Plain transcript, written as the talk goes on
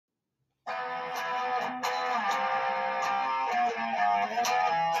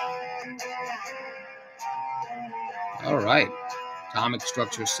right. Atomic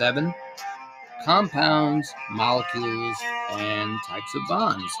structure 7. Compounds, molecules, and types of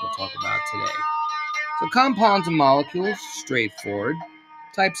bonds we'll talk about today. So compounds and molecules, straightforward.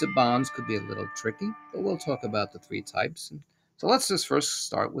 Types of bonds could be a little tricky, but we'll talk about the 3 types. So let's just first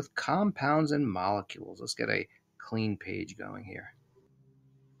start with compounds and molecules. Let's get a clean page going here.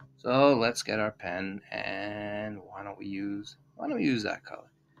 So let's get our pen, and why don't we use that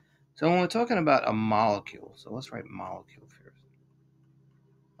color? So when we're talking about a molecule, so let's write molecule first.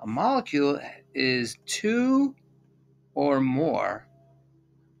 A molecule is 2 or more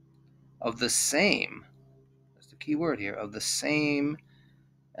of the same, that's the key word here, of the same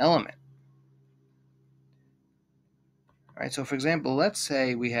element. All right, so for example, let's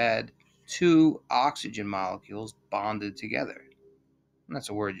say we had 2 oxygen molecules bonded together. And that's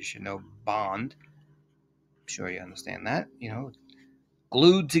a word you should know, bond. I'm sure you understand that,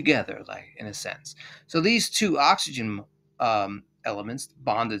 glued together, like in a sense. So these 2 oxygen elements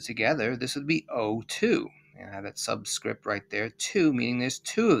bonded together, this would be O2. You have that subscript right there, 2, meaning there's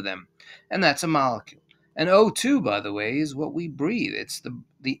 2 of them, and that's a molecule. And O2, by the way, is what we breathe. It's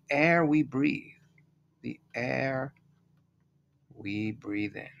the air we breathe. The air we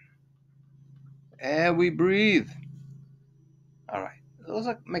breathe in. Air we breathe. All right, so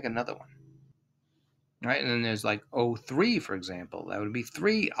let's make another one. All right, and then there's like O3, for example. That would be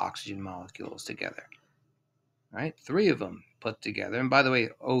 3 oxygen molecules together. Right, 3 of them put together. And by the way,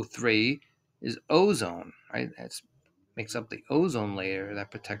 O3 is ozone, right? That makes up the ozone layer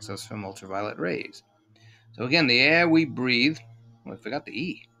that protects us from ultraviolet rays. So again, the air we breathe, I forgot the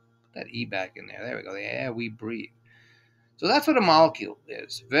E. Put that E back in there. There we go, the air we breathe. So that's what a molecule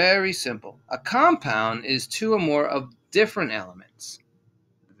is. Very simple. A compound is 2 or more of different elements.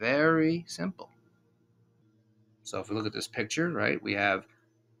 Very simple. So if we look at this picture, right, we have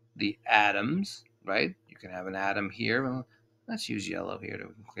the atoms, right? You can have an atom here. Well, let's use yellow here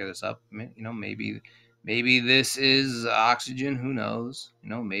to clear this up. Maybe this is oxygen. Who knows?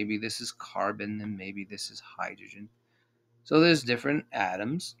 Maybe this is carbon, and maybe this is hydrogen. So there's different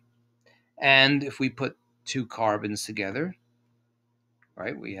atoms, and if we put 2 carbons together,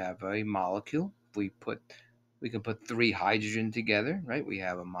 right, we have a molecule. We can put 3 hydrogen together, right? We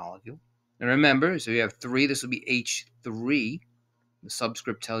have a molecule. And remember, so you have 3. This will be H3. The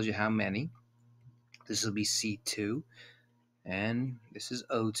subscript tells you how many. This will be C2, and this is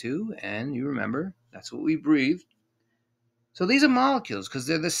O2, and you remember, that's what we breathe. So these are molecules because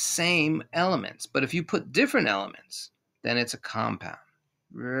they're the same elements. But if you put different elements, then it's a compound.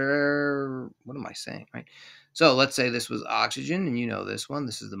 What am I saying, right? So let's say this was oxygen, and you know this one.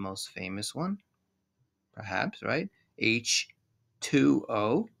 This is the most famous one, perhaps, right?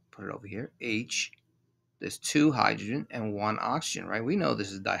 H2O. Put it over here. There's 2 hydrogen and 1 oxygen, right? We know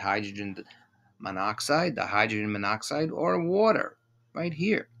this is dihydrogen monoxide, or water, right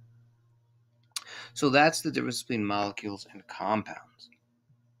here. So that's the difference between molecules and compounds.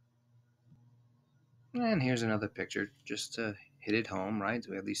 And here's another picture just to hit it home, right? So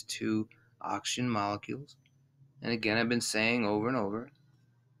we have these 2 oxygen molecules. And again, I've been saying over and over,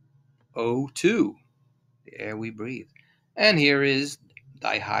 O2, the air we breathe. And here is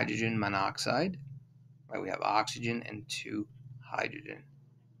dihydrogen monoxide, right? We have oxygen and 2 hydrogen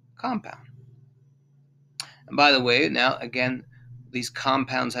compound. And by the way, now again, these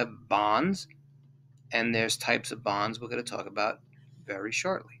compounds have bonds, and there's types of bonds we're going to talk about very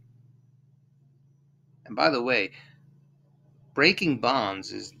shortly. And by the way, breaking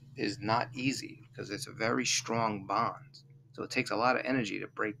bonds is not easy because it's a very strong bond. So it takes a lot of energy to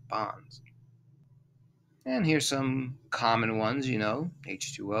break bonds. And here's some common ones,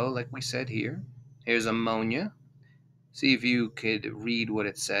 H2O, like we said here. Here's ammonia. See if you could read what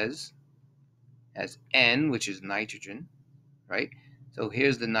it says. It has N, which is nitrogen, right? So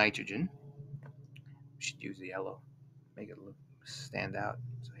here's the nitrogen. We should use the yellow, make it stand out.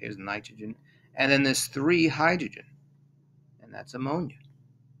 So here's nitrogen. And then there's 3 hydrogen, and that's ammonia.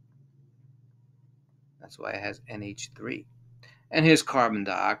 That's why it has NH3. And here's carbon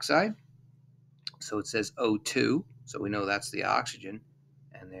dioxide. So it says O2, so we know that's the oxygen.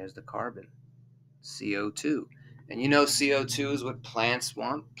 And there's the carbon, CO2. And CO2 is what plants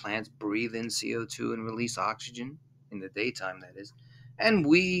want. Plants breathe in CO2 and release oxygen in the daytime, that is. And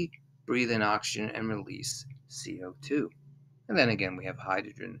we breathe in oxygen and release CO2. And then again, we have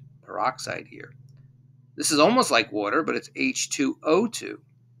hydrogen peroxide here. This is almost like water, but it's H2O2,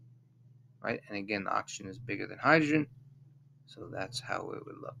 right? And again, oxygen is bigger than hydrogen, so that's how it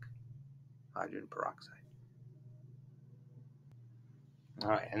would look, hydrogen peroxide. All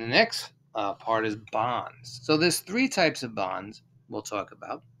right, and the next part is bonds. So there's 3 types of bonds we'll talk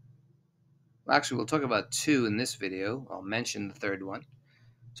about. Actually, we'll talk about two in this video. I'll mention the third one.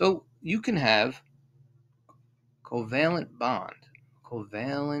 So you can have covalent bond.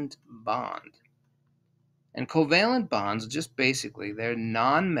 Covalent bond. And covalent bonds, just basically, they're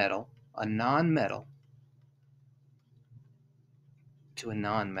non-metal, a non-metal to a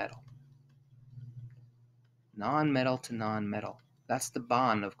non-metal. Non-metal to non-metal. That's the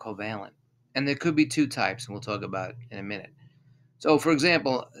bond of covalent. And there could be two types, and we'll talk about it in a minute. So, for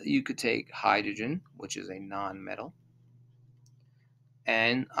example, you could take hydrogen, which is a non-metal,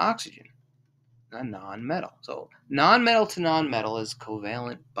 and oxygen, a non-metal. So, non-metal to non-metal is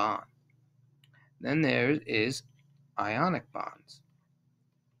covalent bond. Then there is ionic bonds.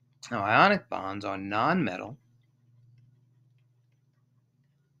 Now, ionic bonds are non-metal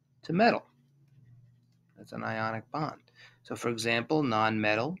to metal. That's an ionic bond. So, for example,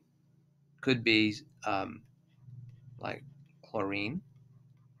 non-metal could be like chlorine,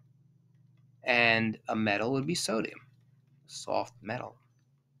 and a metal would be sodium, soft metal.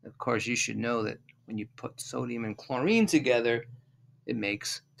 Of course, you should know that when you put sodium and chlorine together, it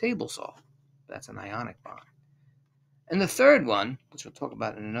makes table salt. That's an ionic bond. And the third one, which we'll talk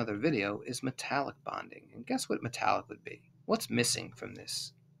about in another video, is metallic bonding. And guess what metallic would be? What's missing from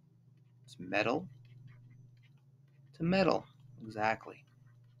this? It's metal to metal. Exactly.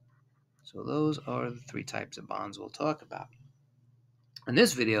 So those are the three types of bonds we'll talk about. In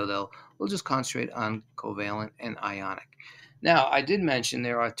this video, though, we'll just concentrate on covalent and ionic. Now, I did mention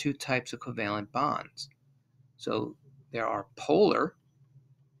there are two types of covalent bonds. So there are polar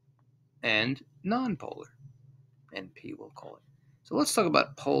and nonpolar. NP, we'll call it. So let's talk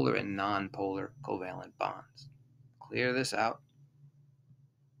about polar and nonpolar covalent bonds. Clear this out.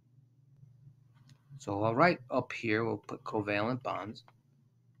 So I'll write up here, we'll put covalent bonds.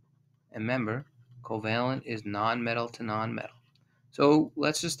 And remember, covalent is non-metal to non-metal. So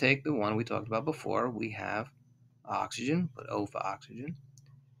let's just take the one we talked about before. We have oxygen, put O for oxygen,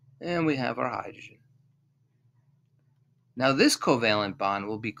 and we have our hydrogen. Now this covalent bond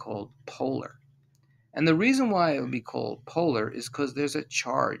will be called polar. And the reason why it will be called polar is because there's a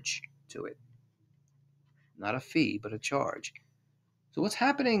charge to it. Not a phi, but a charge. So what's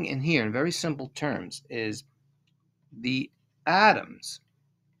happening in here, in very simple terms, is the atoms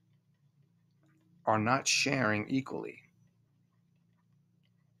are not sharing equally.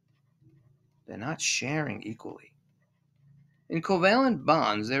 They're not sharing equally. In covalent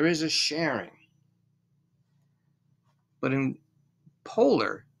bonds, there is a sharing. But in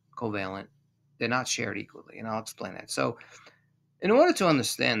polar covalent, they're not shared equally, and I'll explain that. So in order to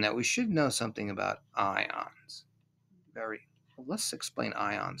understand that, we should know something about ions. Let's explain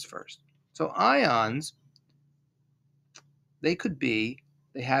ions first. So ions, they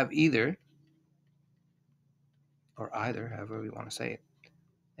have either, however we want to say it,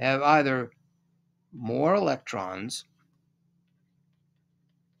 they have either more electrons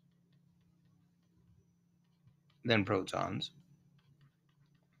than protons,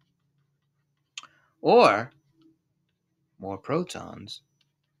 or more protons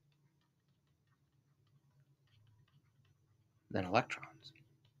than electrons.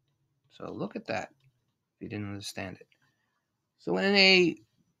 So look at that if you didn't understand it. So on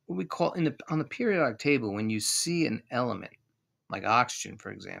the periodic table, when you see an element like oxygen,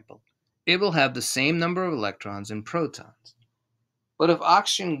 for example, it will have the same number of electrons and protons. But if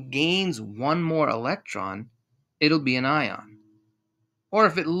oxygen gains one more electron, it'll be an ion. Or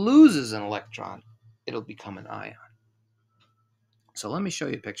if it loses an electron, it'll become an ion. So let me show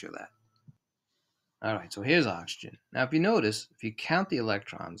you a picture of that. All right, so here's oxygen. Now, if you notice, if you count the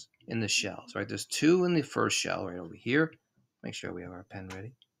electrons in the shells, right, there's 2 in the first shell right over here. Make sure we have our pen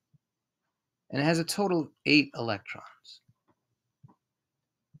ready. And it has a total of 8 electrons.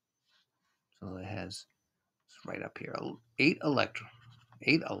 So it has, it's right up here, 8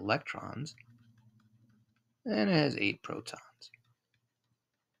 electrons, and it has 8 protons.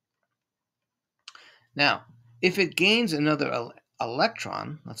 Now, if it gains another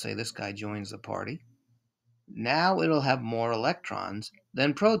electron, let's say this guy joins the party, now it'll have more electrons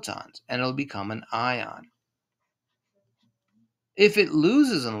than protons, and it'll become an ion. If it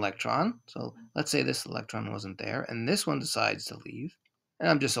loses an electron, so let's say this electron wasn't there, and this one decides to leave, and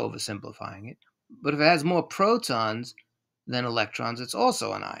I'm just oversimplifying it, but if it has more protons than electrons, it's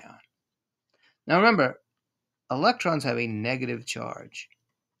also an ion. Now remember, electrons have a negative charge,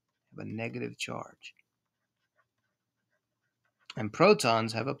 and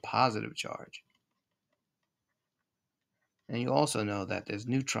protons have a positive charge. And you also know that there's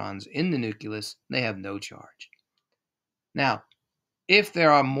neutrons in the nucleus, they have no charge. Now, if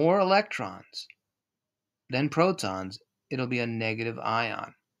there are more electrons than protons, it'll be a negative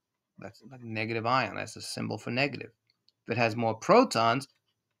ion. That's like negative ion. That's a symbol for negative. If it has more protons,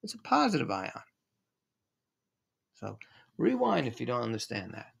 it's a positive ion. So rewind if you don't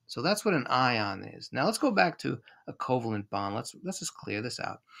understand that. So that's what an ion is. Now let's go back to a covalent bond. Let's just clear this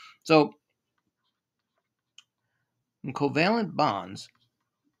out. So in covalent bonds,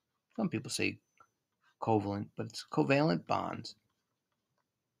 some people say covalent, but it's covalent bonds.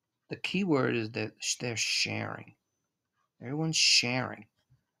 The key word is that they're sharing. Everyone's sharing.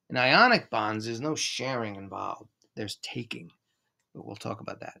 In ionic bonds, there's no sharing involved. There's taking. But we'll talk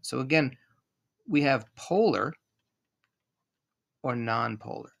about that. So again, we have polar or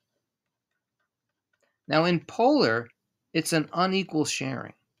nonpolar. Now in polar, it's an unequal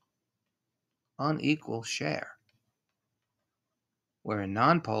sharing. Unequal share. Where in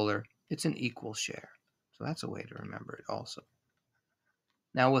nonpolar, it's an equal share. So that's a way to remember it also.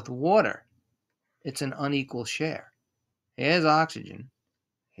 Now with water, it's an unequal share. Here's oxygen.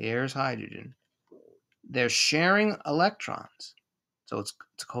 Here's hydrogen. They're sharing electrons. So it's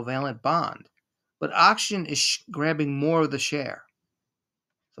a covalent bond. But oxygen is grabbing more of the share.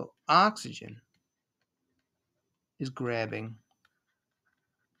 So oxygen is grabbing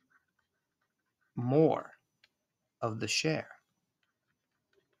more of the share.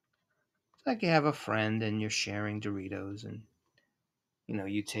 It's like you have a friend and you're sharing Doritos and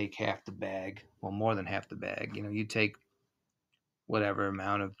you take half the bag, well more than half the bag. You take whatever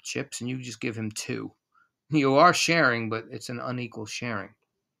amount of chips and you just give him 2. You are sharing, but it's an unequal sharing.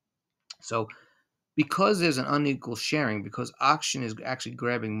 So because there's an unequal sharing, because oxygen is actually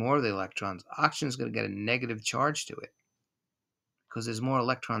grabbing more of the electrons, oxygen is going to get a negative charge to it because there's more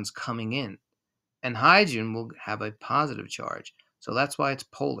electrons coming in. And hydrogen will have a positive charge. So that's why it's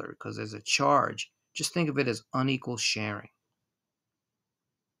polar, because there's a charge. Just think of it as unequal sharing.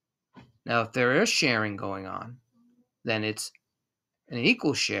 Now, if there is sharing going on, then it's an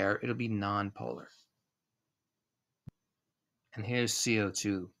equal share, it'll be nonpolar. And here's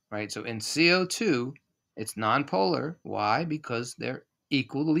CO2, right? So in CO2, it's nonpolar. Why? Because they're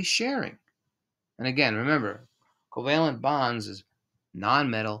equally sharing. And again, remember, covalent bonds is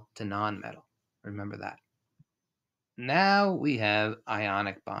nonmetal to nonmetal. Remember that. Now we have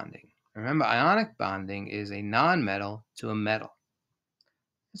ionic bonding. Remember, ionic bonding is a nonmetal to a metal.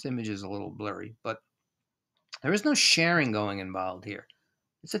 This image is a little blurry, but there is no sharing going involved here.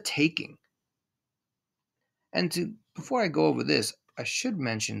 It's a taking. And before I go over this, I should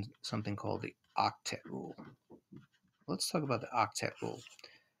mention something called the octet rule. Let's talk about the octet rule.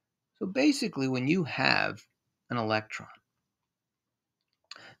 So basically, when you have an electron,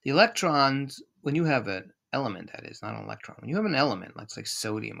 the electrons, when you have an element, that is, not an electron, when you have an element, let's say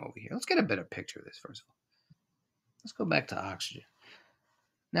sodium over here, let's get a better picture of this first of all. Let's go back to oxygen.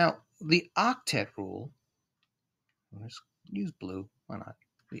 Now, the octet rule, let's use blue, why not?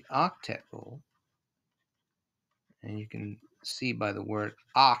 The octet rule, and you can see by the word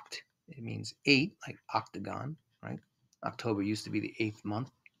oct, it means 8, like octagon, right? October used to be the 8th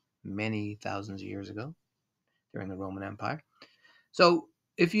month many thousands of years ago during the Roman Empire. So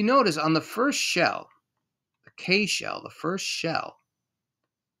if you notice on the first shell, the K shell, the first shell,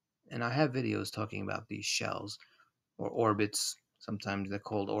 and I have videos talking about these shells or orbits. Sometimes they're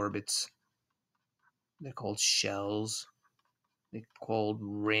called orbits. They're called shells. They're called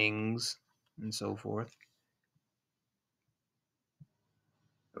rings and so forth.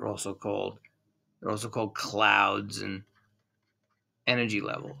 They're also called clouds and energy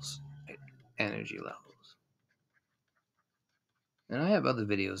levels. Right? Energy levels. And I have other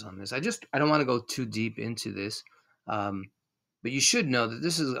videos on this. I don't want to go too deep into this. But you should know that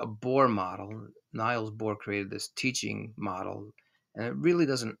this is a Bohr model. Niels Bohr created this teaching model, and it really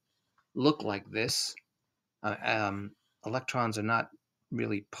doesn't look like this. Electrons are not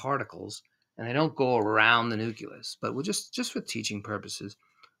really particles, and they don't go around the nucleus. But we're just for teaching purposes,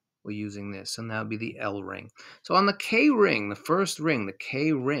 we're using this, and that would be the L ring. So on the K ring, the first ring, the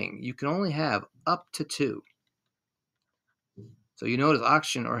K ring, you can only have up to 2. So you notice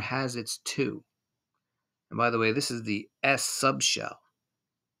oxygen has its 2. And by the way, this is the S subshell.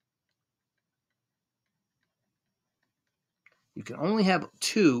 You can only have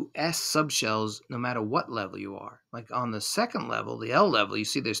 2 S subshells no matter what level you are. Like on the second level, the L level, you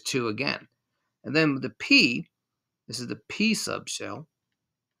see there's 2 again. And then the P, this is the P subshell.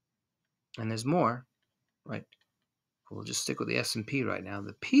 And there's more, right? We'll just stick with the S and P right now.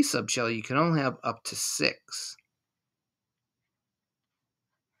 The P subshell, you can only have up to 6.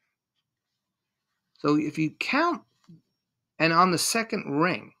 So if you count, and on the second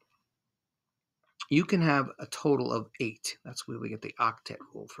ring, you can have a total of 8. That's where we get the octet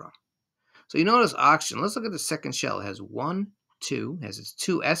rule from. So you notice oxygen. Let's look at the second shell. It has 1, 2, has its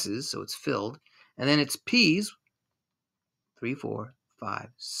 2 S's, so it's filled, and then its P's, 3, 4, 5,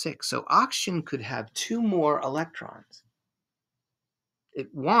 6. So oxygen could have 2 more electrons. It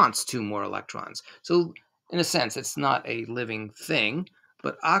wants 2 more electrons. So in a sense, it's not a living thing,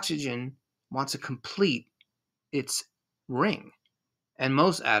 but oxygen wants to complete its ring. And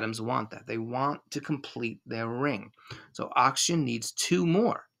most atoms want that. They want to complete their ring. So oxygen needs 2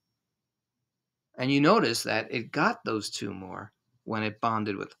 more. And you notice that it got those 2 more when it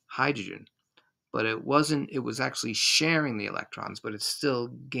bonded with hydrogen. But it was actually sharing the electrons, but it still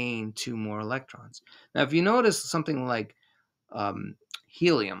gained 2 more electrons. Now, if you notice something like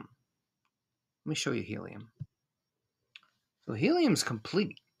helium, let me show you helium. So helium's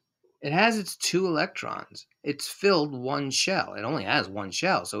complete. It has its 2 electrons. It's filled 1 shell. It only has 1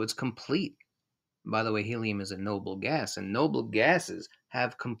 shell, so it's complete. By the way, helium is a noble gas, and noble gases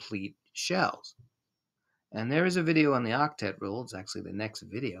have complete shells. And there is a video on the octet rule. It's actually the next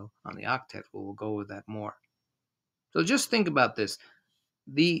video on the octet rule. We'll go over that more. So just think about this.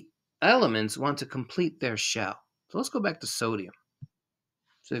 The elements want to complete their shell. So let's go back to sodium.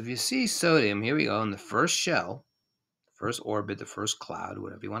 So if you see sodium, here we go in the first shell, the first orbit, the first cloud,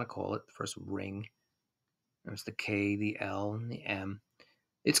 whatever you want to call it, the first ring. There's the K, the L, and the M.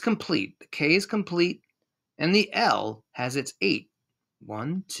 It's complete. The K is complete, and the L has its 8.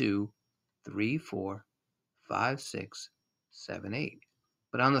 1, 2, 3, 4, 5, 6, 7, 8.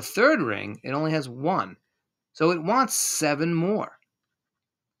 But on the third ring, it only has 1. So it wants 7 more.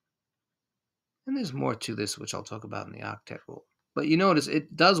 And there's more to this, which I'll talk about in the octet rule. But you notice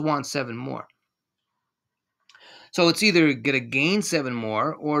it does want 7 more. So it's either going to gain 7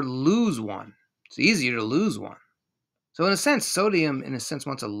 more or lose 1. It's easier to lose 1. So in a sense, sodium,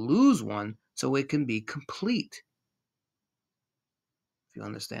 wants to lose 1 so it can be complete. If you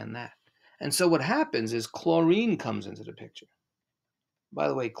understand that. And so what happens is chlorine comes into the picture. By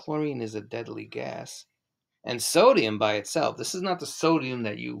the way, chlorine is a deadly gas. And sodium by itself, this is not the sodium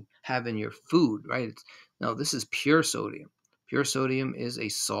that you have in your food, right? No, this is pure sodium. Pure sodium is a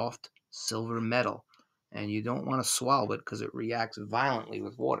soft silver metal, and you don't want to swallow it because it reacts violently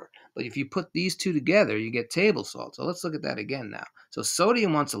with water. But if you put these two together, you get table salt. So let's look at that again now. So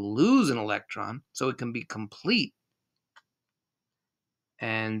sodium wants to lose an electron so it can be complete.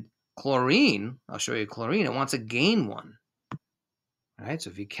 And chlorine, I'll show you chlorine, it wants to gain 1. All right,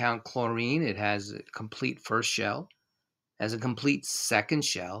 so if you count chlorine, it has a complete first shell, has a complete second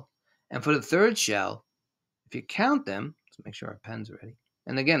shell, and for the third shell, if you count them, let's make sure our pen's ready.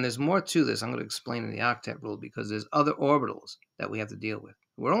 And again, there's more to this. I'm going to explain in the octet rule because there's other orbitals that we have to deal with.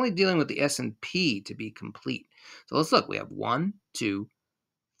 We're only dealing with the S and P to be complete. So let's look. We have 1, 2,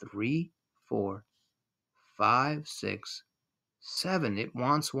 3, 4, 5, 6, 7. It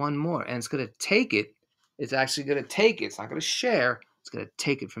wants 1 more, and it's going to take it. It's actually going to take it. It's not going to share. It's going to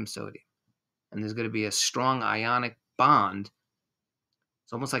take it from sodium. And there's going to be a strong ionic bond.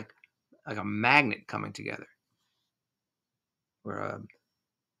 It's almost like a magnet coming together. Right,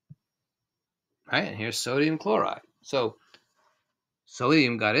 and here's sodium chloride. So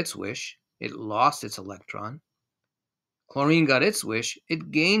sodium got its wish. It lost its electron. Chlorine got its wish. It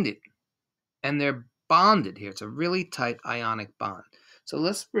gained it. And they're bonded here. It's a really tight ionic bond. So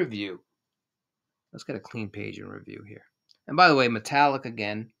let's review. Let's get a clean page and review here. And by the way, metallic,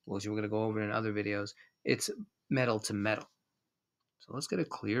 again, which we're going to go over in other videos, it's metal to metal. So let's get a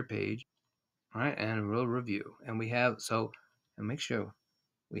clear page. All right, and we'll review. And we have, and make sure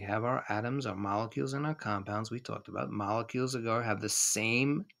we have our atoms, our molecules, and our compounds we talked about. Molecules have the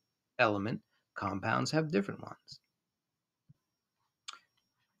same element. Compounds have different ones.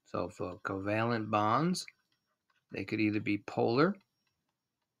 So for covalent bonds, they could either be polar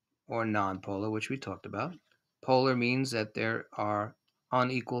or nonpolar, which we talked about. Polar means that there are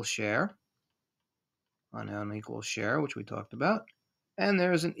unequal share, which we talked about, and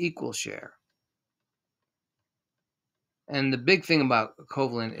there is an equal share. And the big thing about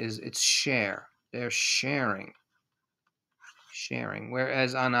covalent is its share. They're sharing.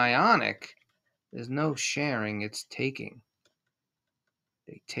 Whereas on ionic, there's no sharing, it's taking.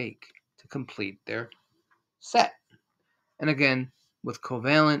 They take to complete their set. And again, with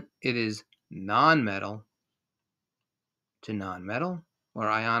covalent, it is non-metal to non-metal, where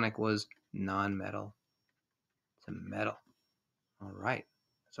ionic was non-metal to metal. All right,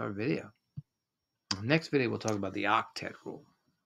 that's our video. Next video, we'll talk about the octet rule.